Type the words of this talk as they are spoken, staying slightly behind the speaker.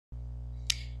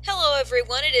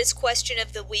everyone. It is question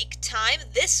of the week time.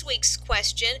 This week's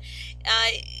question,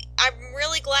 I'm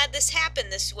really glad this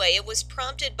happened this way. It was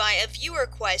prompted by a viewer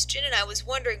question, and I was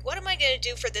wondering, what am I going to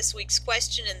do for this week's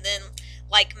question? And then,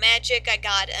 like magic, I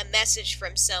got a message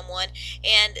from someone,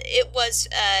 and it was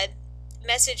a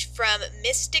message from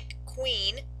Mystic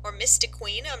Queen, or Mystic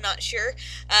Queen, I'm not sure,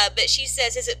 but she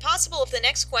says, is it possible if the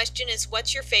next question is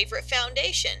what's your favorite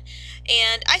foundation?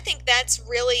 And I think that's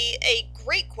really a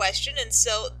great question, and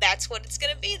so that's what it's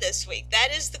going to be this week. That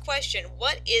is the question.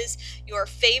 What is your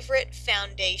favorite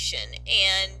foundation?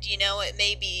 And, it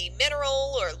may be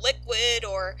mineral or liquid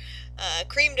or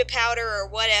cream to powder or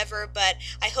whatever, but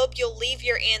I hope you'll leave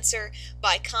your answer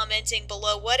by commenting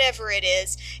below whatever it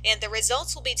is, and the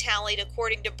results will be tallied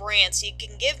according to brand, so you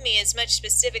can give me as much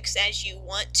specifics as you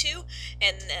want to,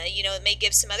 and it may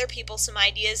give some other people some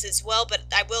ideas as well, but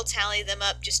I will tally them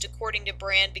up just according to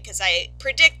brand because I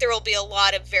predict there will be a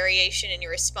lot of variation in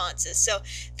your responses. So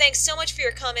thanks so much for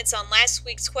your comments on last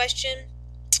week's question.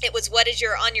 It was what is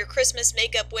on your Christmas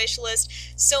makeup wish list.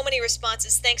 So many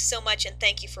responses. Thanks so much, and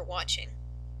thank you for watching.